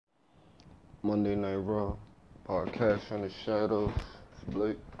Monday Night Raw, podcast from the shadows. It's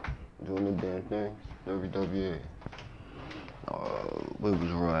Blake doing the damn thing. WWE. Where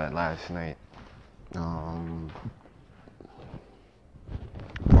was Raw at last night? Um,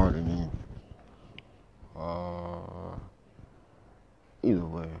 Pardon me. Uh, Either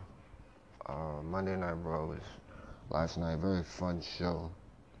way, Monday Night Raw was last night. Very fun show.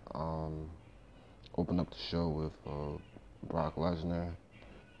 Um, Opened up the show with Brock Lesnar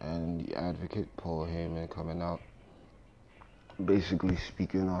and the Advocate Paul Heyman coming out, basically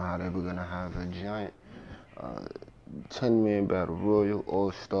speaking on how they were gonna have a giant 10-man battle royal,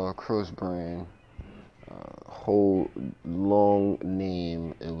 all-star, cross-brand, whole long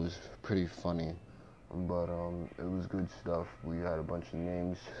name. It was pretty funny, but it was good stuff. We had a bunch of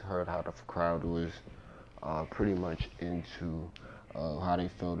names, heard how the crowd was pretty much into how they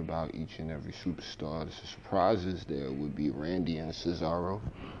felt about each and every superstar. The surprises there would be Randy and Cesaro.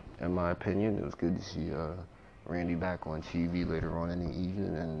 In my opinion, it was good to see Randy back on TV later on in the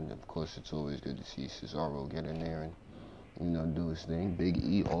evening, and of course, it's always good to see Cesaro get in there and do his thing. Big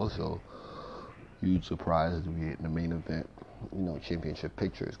E also, huge surprise to be in the main event. Championship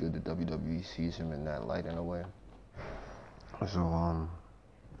picture. It's good that WWE sees him in that light in a way. So,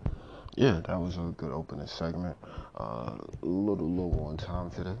 yeah, that was a good opening segment. A little low on time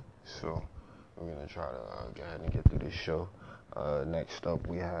today, so we're gonna try to go ahead and get through this show. Next up,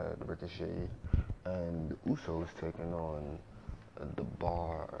 we had Ricochet and the Usos taking on the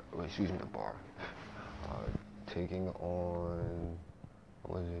Bar. The Bar. Taking on,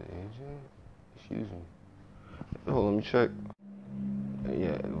 was it AJ? Excuse me. Hold on, let me check.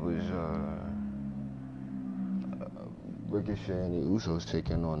 Yeah, it was Ricochet and the Usos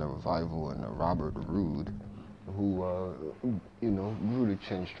taking on the Revival and the Robert Roode, who grew the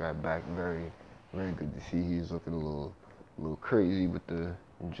chin strap back. Very, very good to see. He's looking a little crazy with the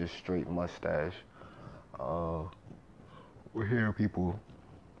just straight mustache. We're hearing people,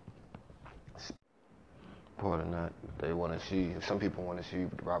 pardon that, they want to see. Some people want to see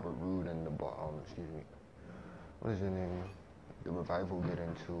Robert Roode and excuse me, what is his name? The Revival get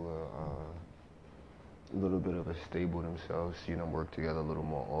into a little bit of a stable themselves, see them work together a little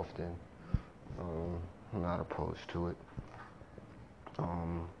more often. I'm not opposed to it.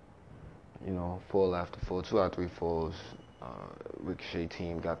 Fall after fall, 2 out of 3 falls. Ricochet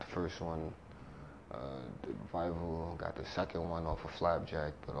team got the first one. The Revival got the second one off a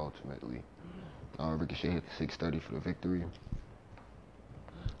flapjack, but ultimately Ricochet hit the 630 for the victory.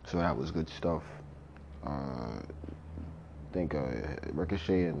 So that was good stuff. I think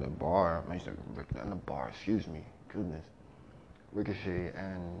Ricochet and the Bar, excuse me, goodness. Ricochet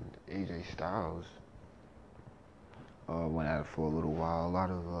and AJ Styles went at it for a little while. A lot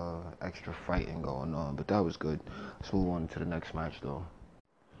of extra fighting going on, but that was good. Let's move on to the next match, though.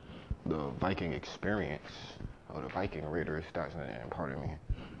 The Viking Experience, or the Viking Raiders, that's the name, pardon me,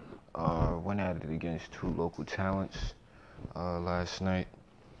 went at it against 2 local talents last night.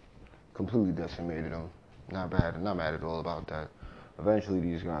 Completely decimated them. Not bad, not mad at all about that. Eventually,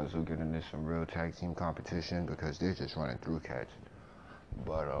 these guys will get into some real tag team competition because they're just running through cats.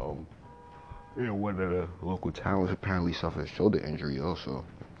 But one of the local talents apparently suffered a shoulder injury also.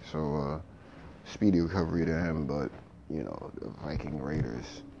 So speedy recovery to him. But the Viking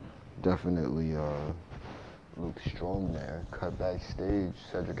Raiders definitely look strong there. Cut backstage,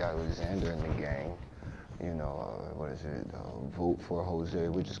 Cedric Alexander and the gang. What is it? Vote for Jose.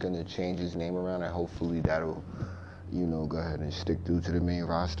 We're just gonna change his name around, and hopefully that'll, go ahead and stick through to the main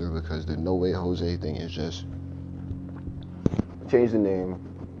roster, because the No Way Jose thing is just change the name.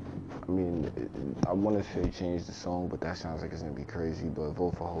 I mean, I want to say change the song, but that sounds like it's gonna be crazy. But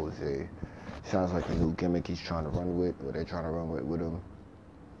vote for Jose sounds like a new gimmick he's trying to run with, or they're trying to run with him.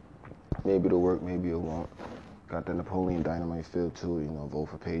 Maybe it'll work, maybe it won't. Got the Napoleon Dynamite feel too, vote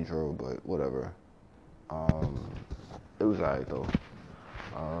for Pedro, but whatever. It was alright though.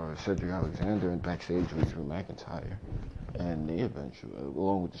 Cedric Alexander and backstage with Drew McIntyre, and the eventually,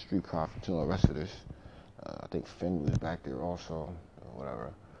 along with the Street Profits and the rest of this. I think Finn was back there also, or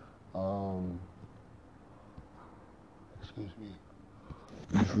whatever. Excuse me.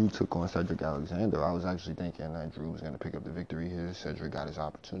 Drew took on Cedric Alexander. I was actually thinking that Drew was going to pick up the victory here. Cedric got his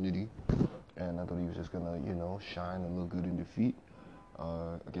opportunity, and I thought he was just going to, shine and look good in defeat.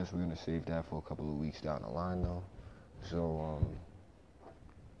 I guess we're going to save that for a couple of weeks down the line, though. So,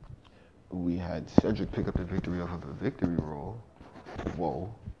 we had Cedric pick up the victory off of a victory roll.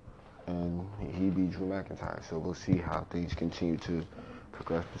 Whoa. And he beat Drew McIntyre. So we'll see how things continue to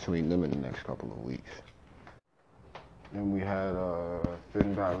progress between them in the next couple of weeks. Then we had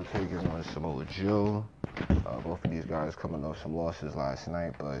Finn Balor taking on Samoa Joe. Both of these guys coming off some losses last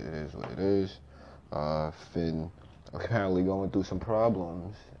night, but it is what it is. Finn apparently going through some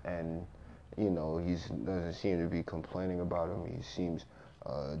problems, and he doesn't seem to be complaining about them. He seems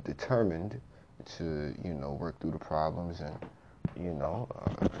determined to work through the problems and you know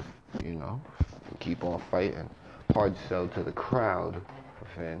uh, you know keep on fighting. Hard sell to the crowd for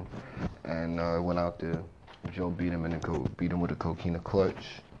Finn, and went out there. Joe beat him with a coquina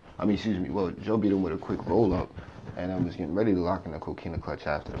clutch. I mean, excuse me. Well, Joe beat him with a quick roll up, and I was getting ready to lock in the coquina clutch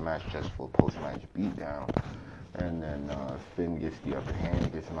after the match just for a post match beatdown. And then Finn gets the upper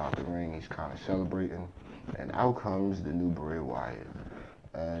hand, gets him out the ring. He's kind of celebrating, and out comes the new Bray Wyatt.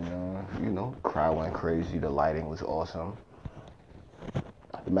 And crowd went crazy. The lighting was awesome.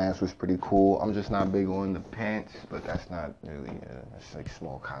 The mask was pretty cool. I'm just not big on the pants, but that's not really. It's like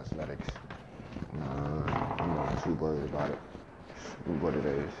small cosmetics. I'm not too worried about it. It's what it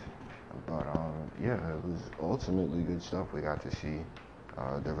is. But yeah, it was ultimately good stuff. We got to see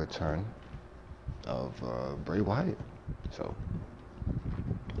the return of Bray Wyatt. So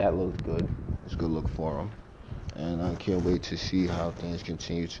that looked good. It's a good look for him. And I can't wait to see how things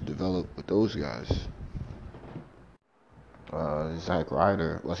continue to develop with those guys. Mike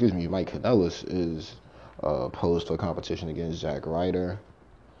Kanellis is posed for competition against Zack Ryder.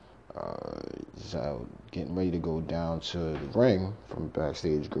 He's out getting ready to go down to the ring from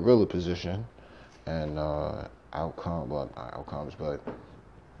backstage gorilla position, and but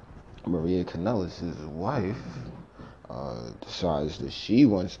Maria Kanellis' wife decides that she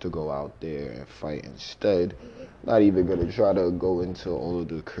wants to go out there and fight instead. Not even gonna try to go into all of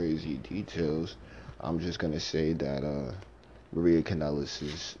the crazy details. I'm just gonna say that Maria Kanellis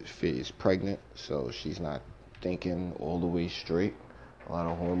is pregnant, so she's not thinking all the way straight. A lot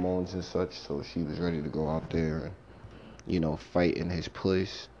of hormones and such, so she was ready to go out there and fight in his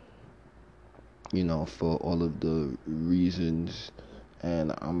place. For all of the reasons,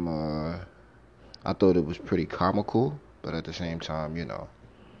 and I thought it was pretty comical, but at the same time,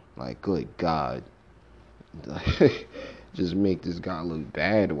 like, good God, just make this guy look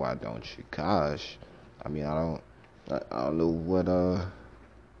bad. Why don't you? Gosh, I mean, I don't know what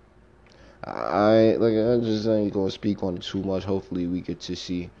I just ain't gonna speak on it too much. Hopefully, we get to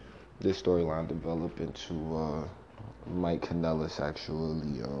see this storyline develop into Mike Kanellis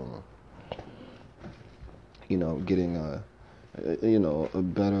actually, getting a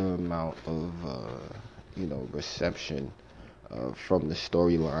better amount of reception from the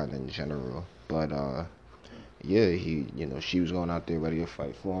storyline in general. But yeah, she was going out there ready to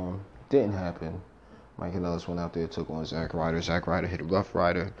fight for him. Didn't happen. Mike Kanellis went out there, took on Zack Ryder. Zack Ryder hit a Rough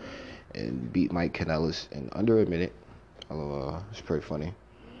Rider and beat Mike Kanellis in under a minute. Although it's pretty funny.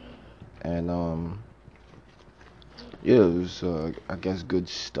 And yeah, it was I guess good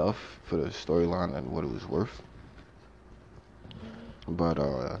stuff for the storyline and what it was worth. But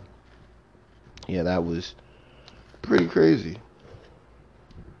yeah, that was pretty crazy.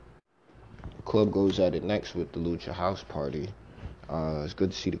 Club goes at it next with the Lucha House Party. It's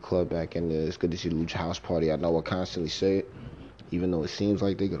good to see the club back in there. It's good to see the Lucha House Party. I know I constantly say it, even though it seems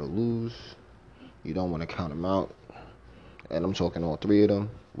like they're gonna lose. You don't want to count them out. And I'm talking all three of them.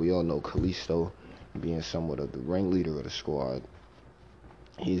 We all know Kalisto being somewhat of the ringleader of the squad.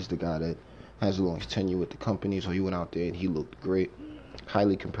 He's the guy that has the longest tenure with the company, so he went out there and he looked great.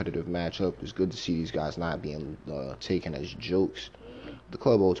 Highly competitive matchup. It's good to see these guys not being taken as jokes. The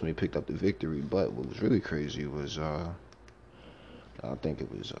club ultimately picked up the victory, but what was really crazy was I think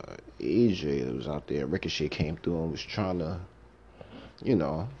it was AJ that was out there. Ricochet came through and was trying to,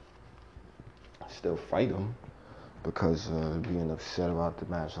 still fight him because being upset about the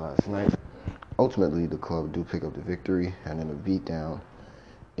match last night. Ultimately, the club do pick up the victory, and then a beatdown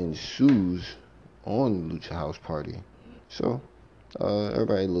ensues on Lucha House Party. So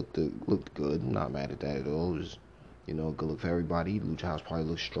everybody looked good. Not mad at that at all. It was good look for everybody. Lucha House Party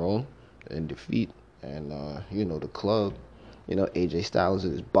looked strong in defeat, and the club. AJ Styles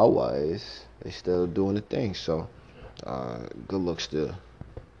and his boys, they still doing the thing. So good luck still.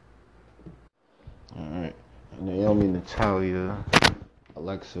 All right, Naomi, Natalya,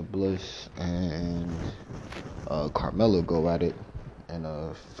 Alexa Bliss, and Carmella go at it in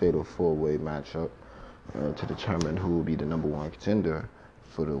a fatal four-way matchup to determine who will be the number one contender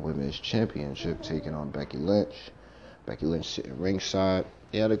for the women's championship, taking on Becky Lynch. Becky Lynch sitting ringside.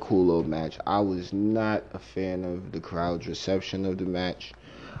 They had a cool little match. I was not a fan of the crowd's reception of the match.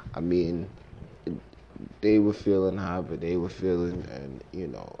 I mean, they were feeling how, but they were feeling, and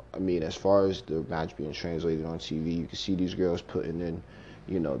as far as the match being translated on TV, you can see these girls putting in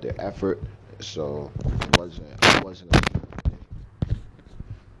their effort. So it wasn't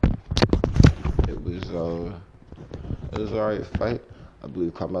it was alright fight. I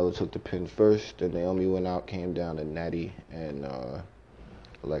believe Carmelo took the pin first, then Naomi went out, came down to Natty and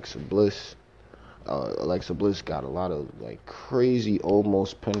Alexa Bliss. Alexa Bliss got a lot of like crazy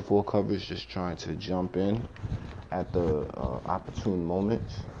almost pinfall coverage, just trying to jump in at the opportune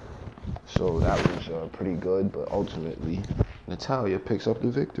moments. So that was pretty good, but ultimately Natalya picks up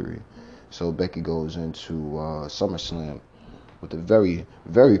the victory. So Becky goes into SummerSlam with a very,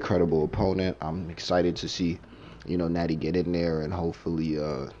 very credible opponent. I'm excited to see, Natty get in there and hopefully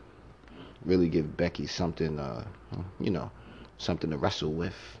really give Becky something, something to wrestle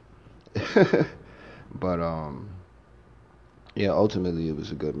with. But yeah, ultimately it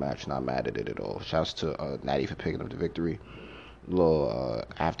was a good match. Not mad at it at all. Shouts to Natty for picking up the victory. Little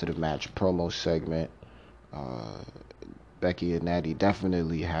after the match promo segment. Uh, Becky and Natty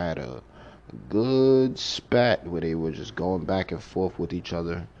definitely had a good spat where they were just going back and forth with each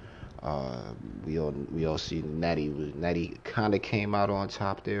other. Uh, we all see Natty kind of came out on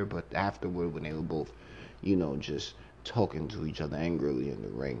top there, but afterward when they were both, just talking to each other angrily in the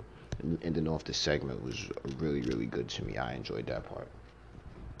ring, and ending off the segment was really really good to me. I enjoyed that part.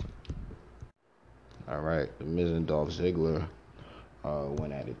 All right, The Miz and Dolph Ziggler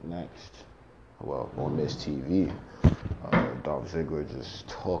went at it next. Well, on Miz TV, Dolph Ziggler just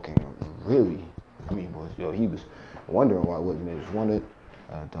talking really. I mean, he was wondering what Miz wanted.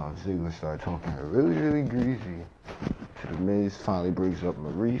 Dolph Ziggler started talking really, really greasy. To the Miz finally brings up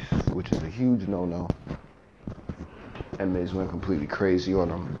Maurice, which is a huge no-no. And Miz went completely crazy on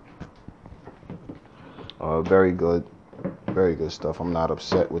him. Very good. Very good stuff. I'm not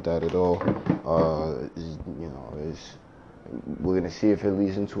upset with that at all. We're going to see if it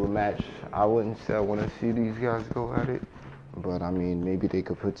leads into a match. I wouldn't say I want to see these guys go at it. But, I mean, maybe they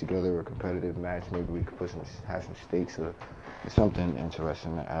could put together a competitive match. Maybe we could have some stakes or something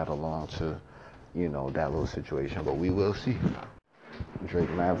interesting to add along to, that little situation. But we will see. Drake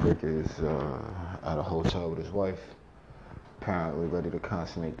Maverick is at a hotel with his wife, apparently ready to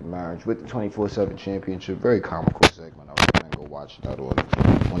consummate the marriage with the 24/7 championship. Very comical segment. I recommend go watch that on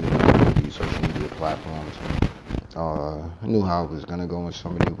one of the social media platforms. I knew how it was gonna go in so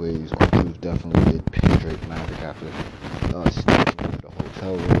many ways. R-Truth definitely did pick Drake Maverick after sneaking into the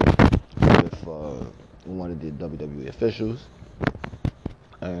hotel room with one of the WWE officials,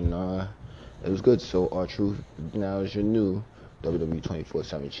 and it was good. So R-Truth now is your new WWE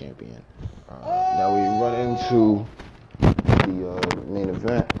 24/7 champion. Now we run into the main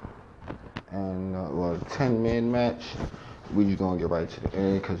event, and 10-man match. We just gonna get right to the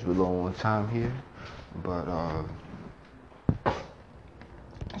end because we're low on time here. But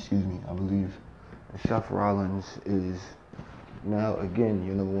excuse me, I believe Seth Rollins is now again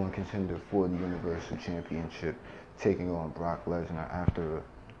your number one contender for the Universal Championship, taking on Brock Lesnar after an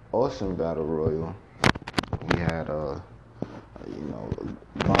awesome battle royal. We had a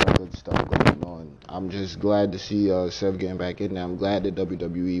lot of good stuff going on. I'm just glad to see Seth getting back in there. I'm glad that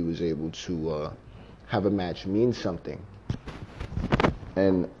WWE was able to have a match mean something,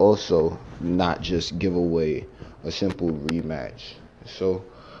 and also not just give away a simple rematch. So,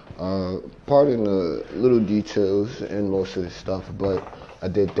 pardon the little details in most of the stuff, but I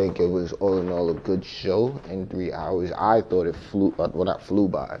did think it was all in all a good show in 3 hours. I thought it flew, well, not flew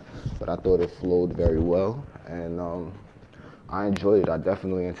by, but I thought it flowed very well, and I enjoyed it. I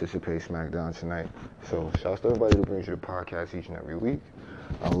definitely anticipate SmackDown tonight. So, shouts to everybody who brings you the podcast each and every week.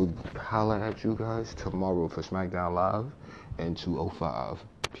 I will holler at you guys tomorrow for SmackDown Live and 205.